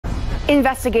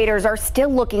Investigators are still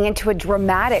looking into a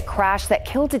dramatic crash that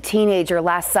killed a teenager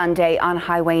last Sunday on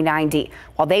Highway 90.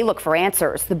 While they look for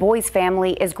answers, the boy's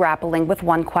family is grappling with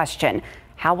one question: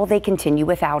 how will they continue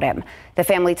without him? The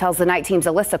family tells the night team's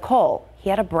Alyssa Cole he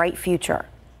had a bright future.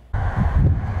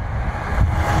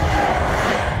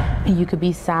 You could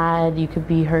be sad, you could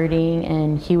be hurting,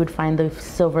 and he would find the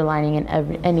silver lining in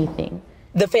anything.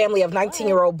 The family of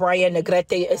 19-year-old Bryan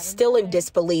Negrete is still in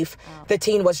disbelief. The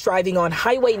teen was driving on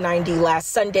Highway 90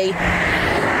 last Sunday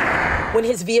when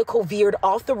his vehicle veered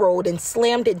off the road and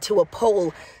slammed into a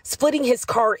pole, splitting his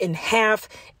car in half,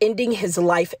 ending his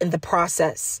life in the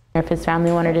process. If his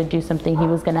family wanted to do something, he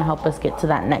was going to help us get to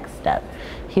that next step.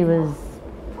 He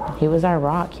was our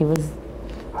rock. He was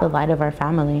the light of our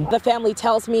family. The family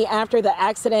tells me after the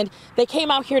accident, they came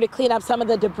out here to clean up some of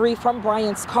the debris from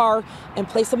Bryan's car and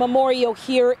place a memorial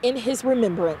here in his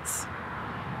remembrance.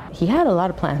 He had a lot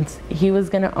of plans. He was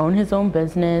going to own his own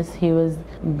business. He was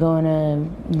going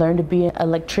to learn to be an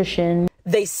electrician.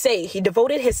 They say he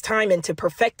devoted his time into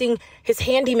perfecting his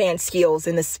handyman skills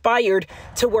and aspired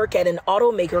to work at an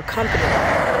automaker company.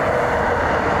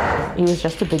 He was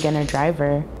just a beginner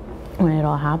driver when it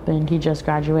all happened. He just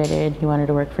graduated. He wanted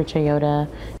to work for Toyota.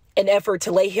 An effort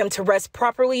to lay him to rest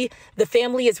properly, the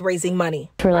family is raising money.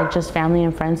 For just family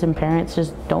and friends and parents,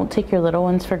 just don't take your little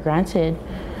ones for granted.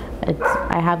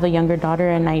 I have a younger daughter,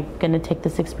 and I'm going to take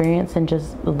this experience and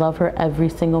just love her every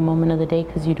single moment of the day,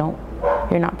 because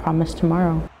you're not promised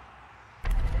tomorrow.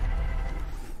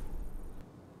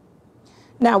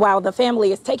 Now, while the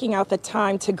family is taking out the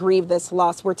time to grieve this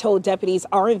loss, we're told deputies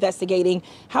are investigating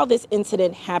how this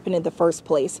incident happened in the first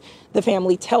place. The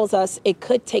family tells us it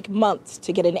could take months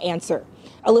to get an answer.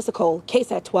 Alyssa Cole,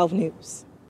 KSAT 12 News.